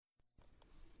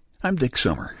I'm Dick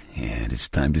Summer, and it's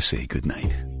time to say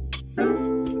goodnight.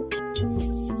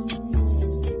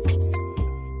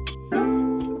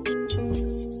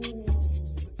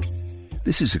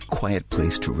 This is a quiet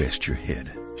place to rest your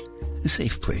head, a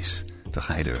safe place to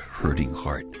hide a hurting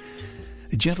heart,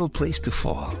 a gentle place to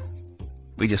fall.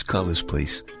 We just call this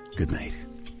place goodnight.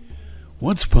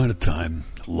 Once upon a time,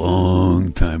 a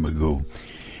long time ago,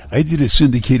 I did a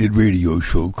syndicated radio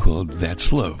show called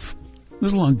That's Love. It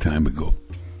was a long time ago.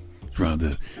 It was around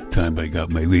the time I got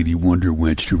my lady Wonder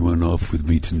Wench to run off with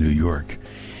me to New York.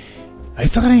 I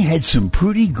thought I had some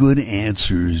pretty good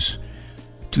answers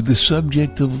to the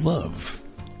subject of love.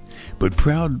 But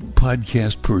proud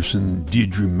podcast person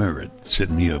Deirdre Merritt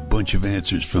sent me a bunch of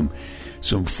answers from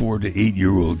some 4 to 8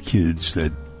 year old kids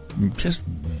that just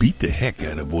beat the heck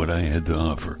out of what I had to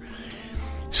offer.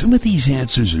 Some of these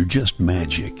answers are just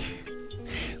magic.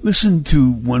 Listen to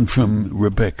one from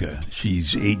Rebecca.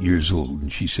 She's 8 years old,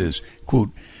 and she says,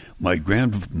 quote, "My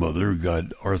grandmother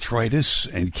got arthritis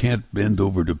and can't bend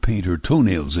over to paint her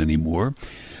toenails anymore,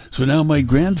 so now my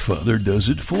grandfather does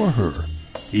it for her,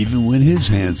 even when his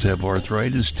hands have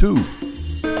arthritis too."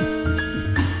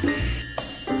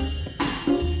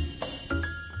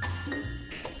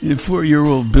 And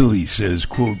 4-year-old Billy says,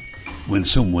 quote, "When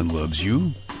someone loves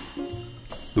you,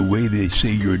 the way they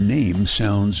say your name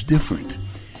sounds different.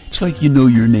 It's like you know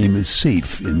your name is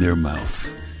safe in their mouth."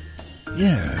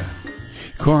 Yeah.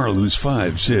 Carl, who's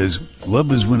 5, says, "Love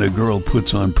is when a girl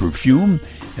puts on perfume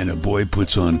and a boy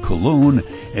puts on cologne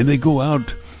and they go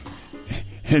out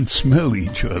and smell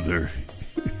each other."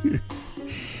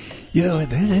 You know,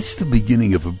 that's the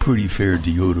beginning of a pretty fair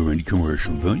deodorant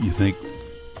commercial, don't you think?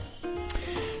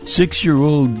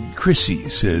 6-year-old Chrissy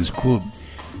says, quote,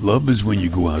 "Love is when you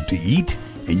go out to eat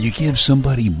and you give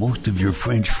somebody most of your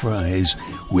French fries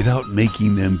without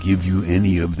making them give you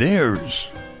any of theirs."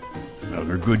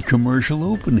 Another good commercial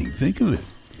opening. Think of it.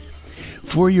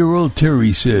 4-year-old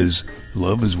Terry says,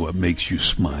 "Love is what makes you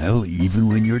smile even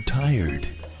when you're tired."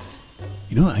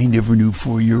 You know, I never knew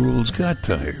 4-year-olds got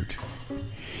tired.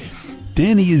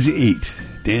 Danny is 8.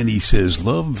 Danny says,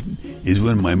 "Love is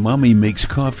when my mommy makes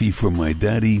coffee for my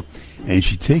daddy and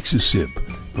she takes a sip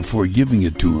before giving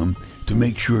it to him to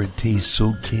make sure it tastes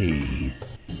okay."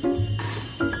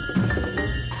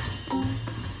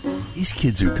 These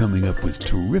kids are coming up with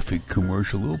terrific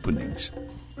commercial openings.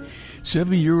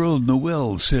 7-year-old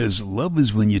Noel says, "Love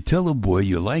is when you tell a boy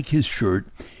you like his shirt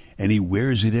and he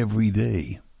wears it every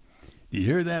day." You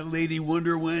hear that, Lady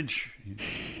Wonder Wench?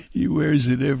 He wears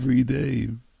it every day.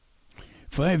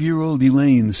 5-year-old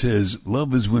Elaine says,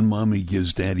 "Love is when mommy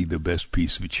gives daddy the best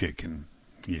piece of chicken."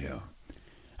 Yeah.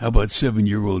 How about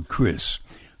 7-year-old Chris,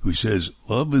 who says,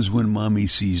 "Love is when mommy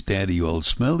sees daddy all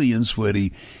smelly and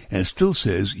sweaty and still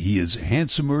says he is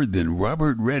handsomer than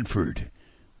Robert Redford."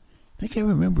 I think I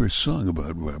remember a song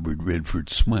about Robert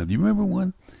Redford's smile. Do you remember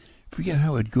one? Forget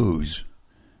how it goes.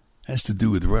 It has to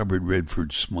do with Robert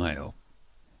Redford's smile.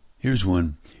 Here's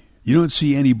one. "You don't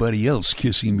see anybody else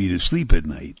kissing me to sleep at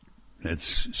night."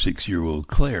 That's 6-year-old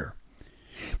Claire.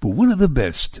 But one of the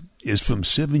best is from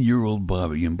 7-year-old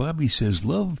Bobby, and Bobby says,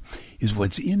 "Love is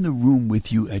what's in the room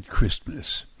with you at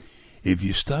Christmas. If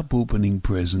you stop opening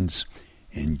presents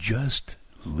and just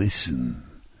listen."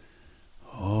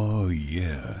 Oh,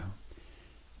 yeah.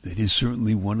 That is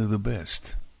certainly one of the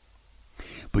best.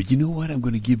 But you know what? I'm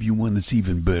going to give you one that's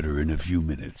even better in a few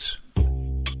minutes.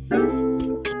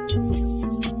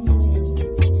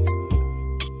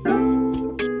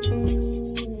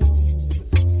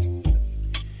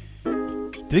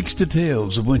 Dick's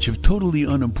Details, a bunch of totally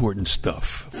unimportant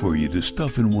stuff for you to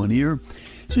stuff in one ear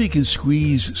so you can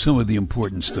squeeze some of the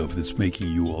important stuff that's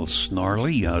making you all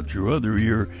snarly out your other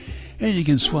ear, and you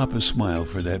can swap a smile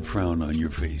for that frown on your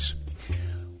face.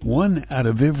 1 out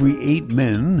of every 8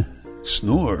 men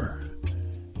snore.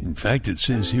 In fact, it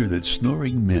says here that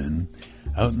snoring men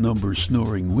outnumber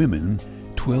snoring women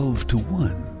 12 to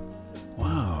 1.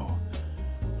 Wow.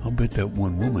 I'll bet that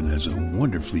one woman has a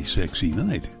wonderfully sexy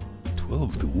night.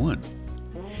 12 to 1.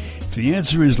 If the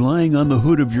answer is lying on the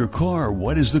hood of your car,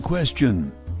 what is the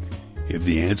question? If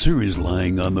the answer is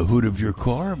lying on the hood of your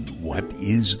car, what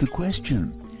is the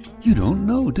question? You don't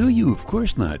know, do you? Of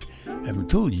course not. I haven't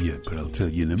told you yet, but I'll tell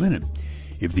you in a minute.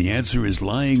 If the answer is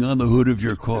lying on the hood of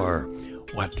your car,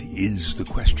 what is the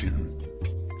question?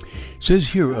 It says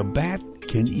here, a bat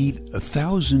can eat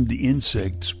 1,000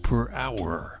 insects per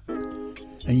hour.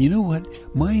 And you know what?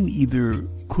 Mine either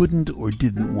couldn't or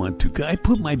didn't want to. I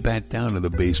put my bat down in the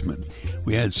basement.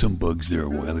 We had some bugs there a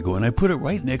while ago, and I put it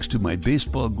right next to my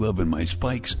baseball glove and my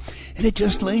spikes, and it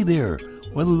just lay there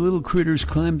while the little critters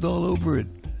climbed all over it.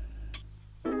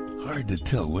 hard to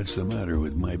tell what's the matter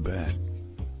with my back.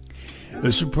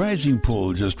 A surprising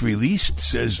poll just released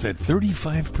says that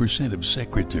 35% of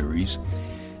secretaries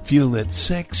feel that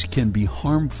sex can be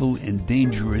harmful and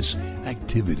dangerous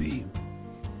activity.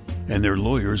 And their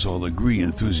lawyers all agree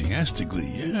enthusiastically.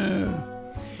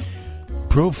 Yeah.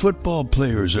 Pro football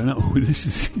players are now...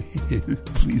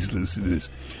 Please listen to this.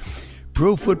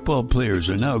 Pro football players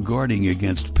are now guarding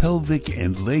against pelvic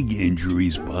and leg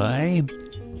injuries by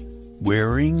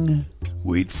wearing...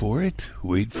 Wait for it.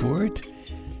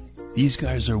 These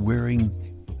guys are wearing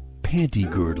panty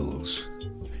girdles.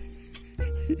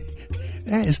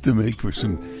 That has to make for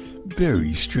some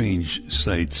very strange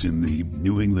sights in the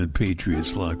New England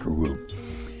Patriots locker room.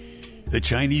 The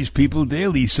Chinese People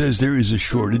Daily says there is a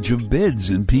shortage of beds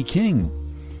in Peking,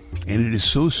 and it is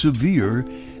so severe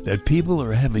that people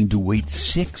are having to wait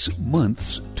 6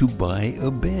 months to buy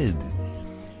a bed.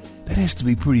 That has to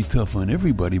be pretty tough on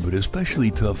everybody, but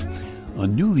especially tough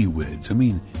on newlyweds. I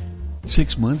mean,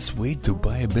 6 months wait to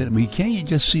buy a bed. I mean, can't you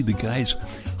just see the guys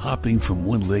hopping from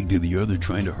one leg to the other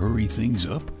trying to hurry things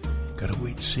up? Gotta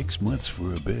wait 6 months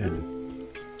for a bed.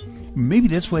 Maybe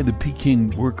that's why the Peking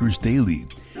Workers Daily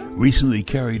recently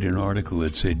carried an article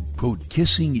that said, quote,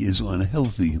 kissing is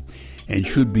unhealthy and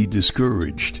should be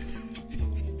discouraged.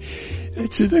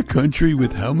 That's in a country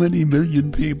with how many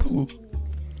million people?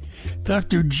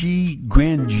 Dr. G.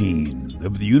 Grandjean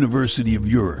of the University of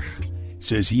Urich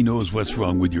says he knows what's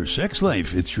wrong with your sex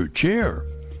life. It's your chair.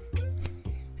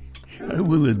 I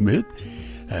will admit,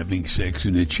 having sex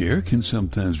in a chair can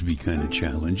sometimes be kind of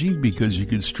challenging because you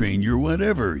can strain your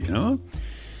whatever, you know?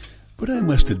 But I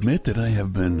must admit that I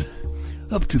have been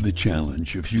up to the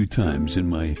challenge a few times in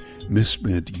my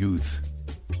misspent youth.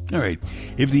 All right,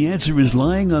 if the answer is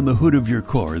lying on the hood of your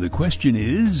car, the question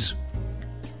is,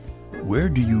 where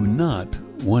do you not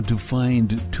want to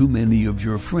find too many of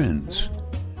your friends?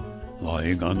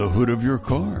 Lying on the hood of your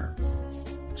car,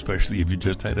 especially if you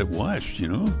just had it washed, you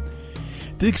know?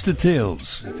 Dick's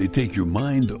Details, they take your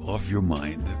mind off your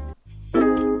mind.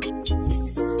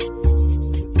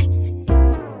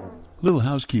 Little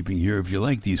housekeeping here. If you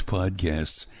like these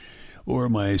podcasts or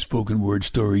my spoken word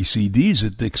story CDs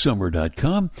at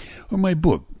dicksummer.com or my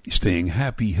book, Staying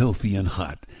Happy, Healthy, and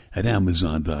Hot at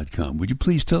Amazon.com, would you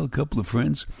please tell a couple of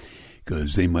friends?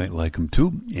 Because they might like them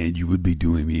too, and you would be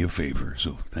doing me a favor.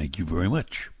 So thank you very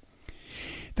much.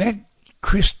 That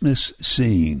Christmas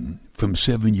saying from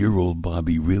 7-year-old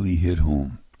Bobby really hit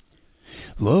home.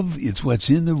 Love, it's what's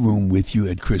in the room with you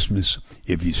at Christmas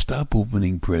if you stop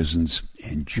opening presents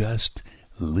and just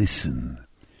listen.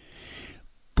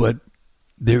 But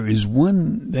there is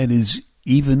one that is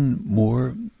even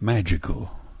more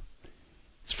magical.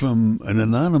 It's from an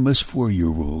anonymous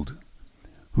 4-year-old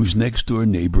whose next-door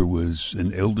neighbor was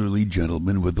an elderly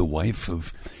gentleman with a wife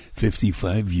of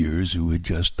 55 years who had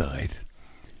just died.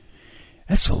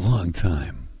 That's a long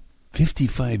time.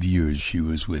 55 years she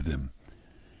was with him.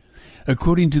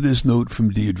 According to this note from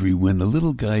Deirdre, when the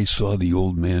little guy saw the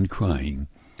old man crying,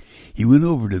 he went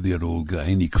over to that old guy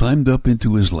and he climbed up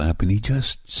into his lap and he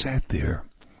just sat there.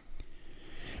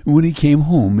 When he came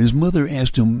home, his mother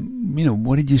asked him,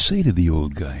 what did you say to the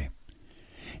old guy?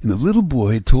 And the little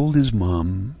boy told his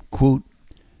mom, quote,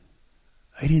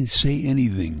 I didn't say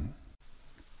anything.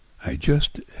 I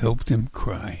just helped him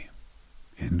cry,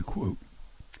 end quote.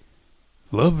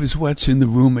 Love is what's in the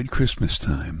room at Christmas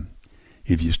time.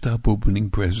 If you stop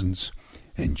opening presents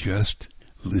and just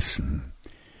listen.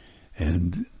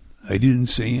 And I didn't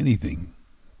say anything.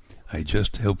 I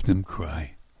just helped him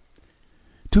cry.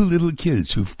 2 little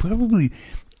kids who've probably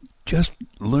just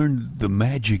learned the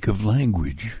magic of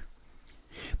language.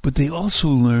 But they also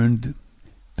learned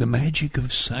the magic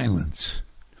of silence.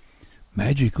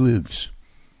 Magic lives.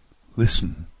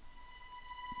 Listen.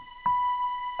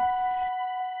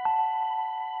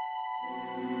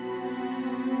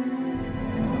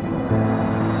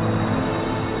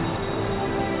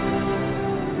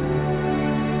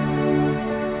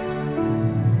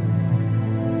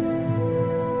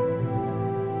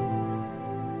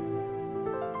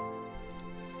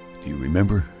 Do you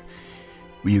remember?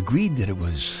 We agreed that it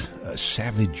was a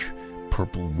savage,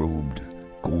 purple-robed,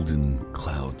 golden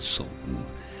cloud sultan,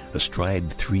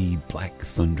 astride 3 black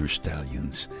thunder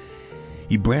stallions.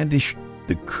 He brandished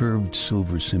the curved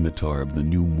silver scimitar of the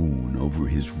new moon over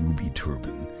his ruby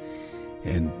turban,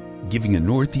 and giving a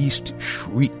northeast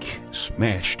shriek,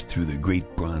 smashed through the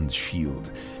great bronze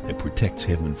shield that protects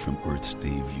heaven from Earth's day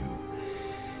view.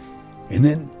 And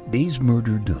then, day's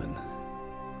murder done,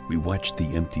 we watched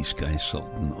the empty sky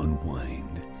sultan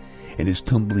unwind, and his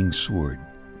tumbling sword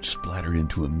splattered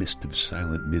into a mist of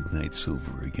silent midnight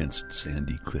silver against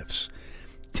sandy cliffs,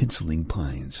 tinseling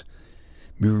pines,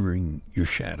 mirroring your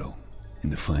shadow in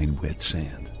the fine wet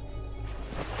sand.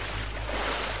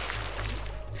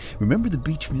 Remember the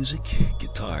beach music?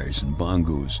 Guitars and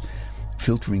bongos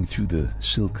filtering through the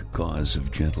silk gauze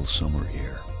of gentle summer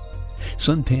air.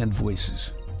 Sun-tanned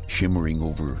voices shimmering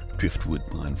over driftwood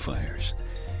bonfires.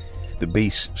 The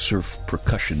bass surf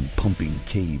percussion pumping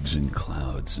caves and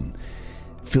clouds and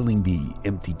filling the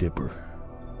empty dipper.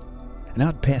 And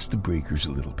out past the breakers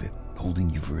a little bit, holding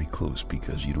you very close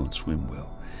because you don't swim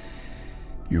well.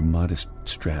 Your modest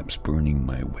straps burning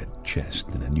my wet chest,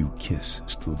 and a new kiss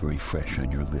still very fresh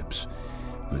on your lips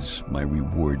was my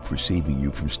reward for saving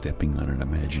you from stepping on an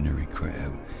imaginary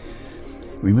crab.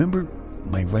 Remember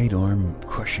my right arm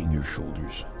crushing your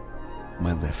shoulders,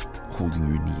 my left holding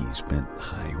your knees bent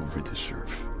high over the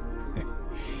surf.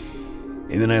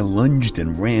 And then I lunged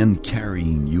and ran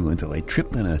carrying you until I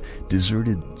tripped on a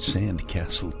deserted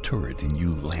sandcastle turret, and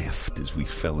you laughed as we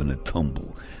fell in a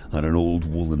tumble on an old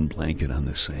woolen blanket on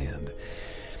the sand.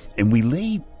 And we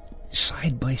lay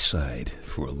side by side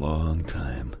for a long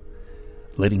time,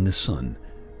 letting the sun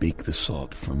bake the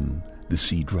salt from the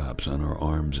sea drops on our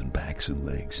arms and backs and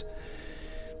legs.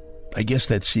 I guess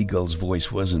that seagull's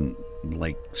voice wasn't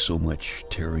like so much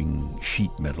tearing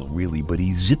sheet metal, really, but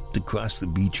he zipped across the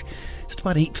beach just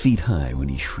about 8 feet high when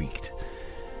he shrieked.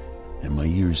 And my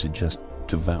ears had just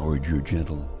devoured your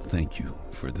gentle thank you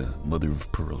for the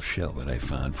mother-of-pearl shell that I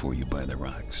found for you by the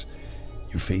rocks.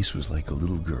 Your face was like a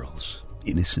little girl's,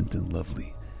 innocent and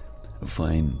lovely. A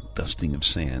fine dusting of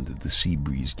sand that the sea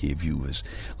breeze gave you was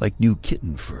like new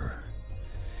kitten fur.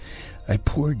 I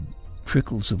poured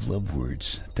trickles of love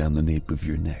words down the nape of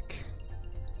your neck,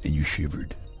 and you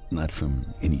shivered, not from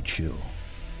any chill.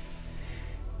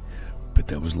 But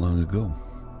that was long ago.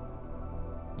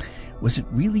 Was it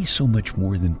really so much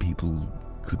more than people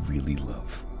could really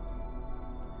love?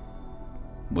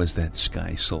 Was that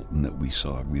sky sultan that we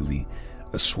saw really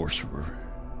a sorcerer?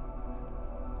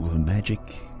 Will magic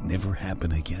never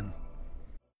happen again?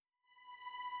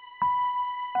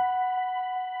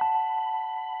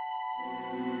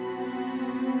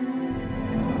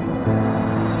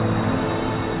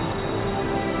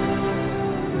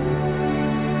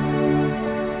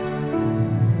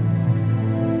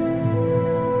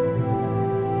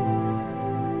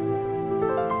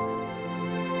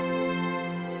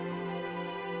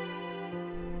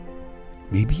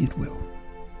 Maybe it will.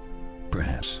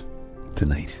 Perhaps.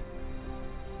 Tonight.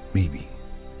 Maybe.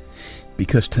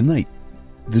 Because tonight,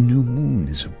 the new moon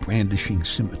is a brandishing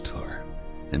scimitar,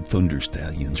 and thunder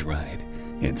stallions ride,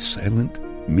 and silent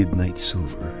midnight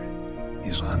silver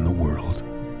is on the world.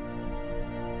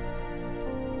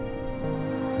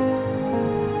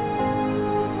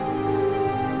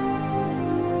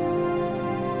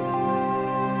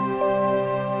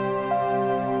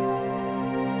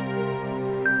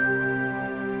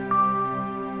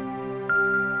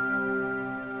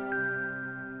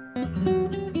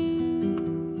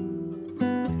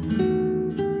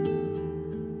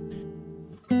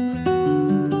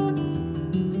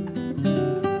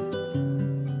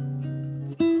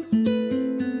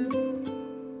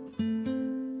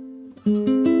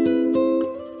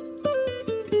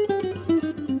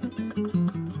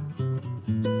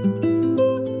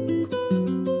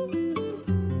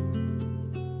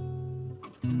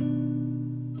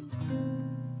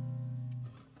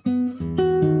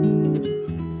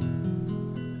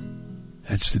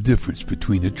 That's the difference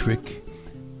between a trick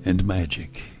and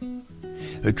magic.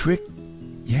 A trick,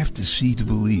 you have to see to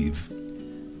believe.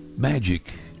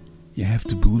 Magic, you have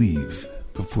to believe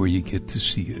before you get to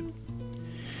see it.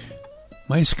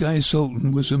 My Sky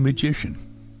Sultan was a magician.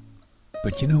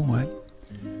 But you know what?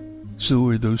 So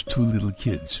were those two little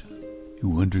kids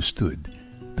who understood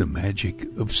the magic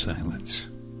of silence.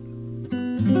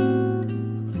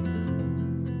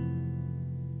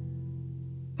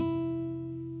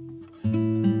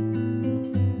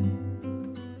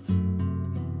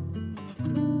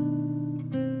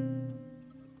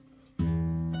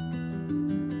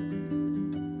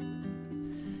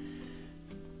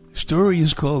 The story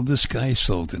is called The Sky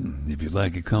Sultan. If you'd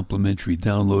like a complimentary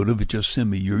download of it, just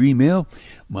send me your email.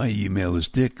 My email is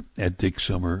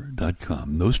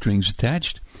dick@dicksummer.com. No strings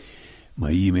attached.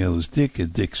 My email is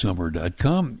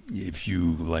dick@dicksummer.com. If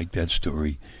you like that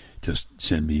story, just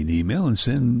send me an email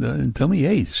and tell me,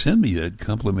 hey, send me that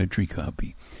complimentary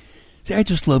copy. See, I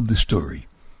just love the story.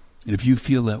 And if you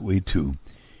feel that way too,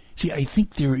 see, I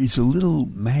think there is a little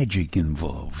magic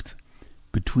involved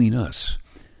between us.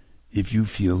 If you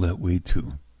feel that way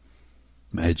too.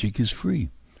 Magic is free,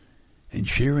 and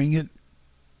sharing it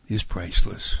is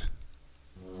priceless.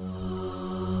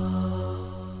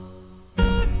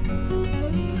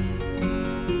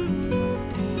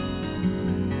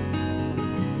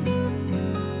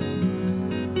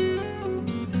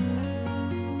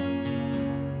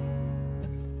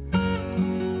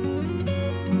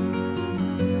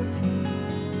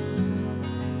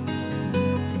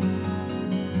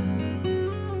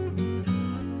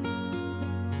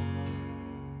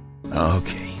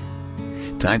 Okay,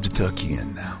 time to tuck you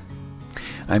in now.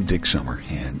 I'm Dick Summer,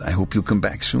 and I hope you'll come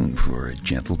back soon for a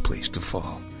gentle place to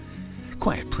fall.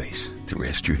 Quiet place to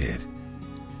rest your head.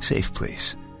 Safe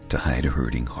place to hide a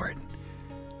hurting heart.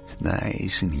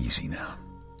 Nice and easy now.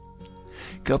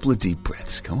 Couple of deep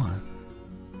breaths, come on.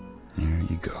 There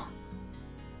you go.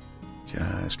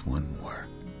 Just one more.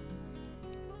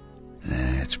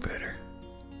 That's better.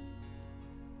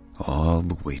 All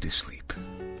the way to sleep.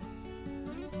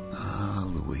 All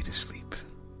the way to sleep.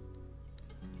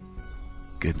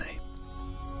 Good night.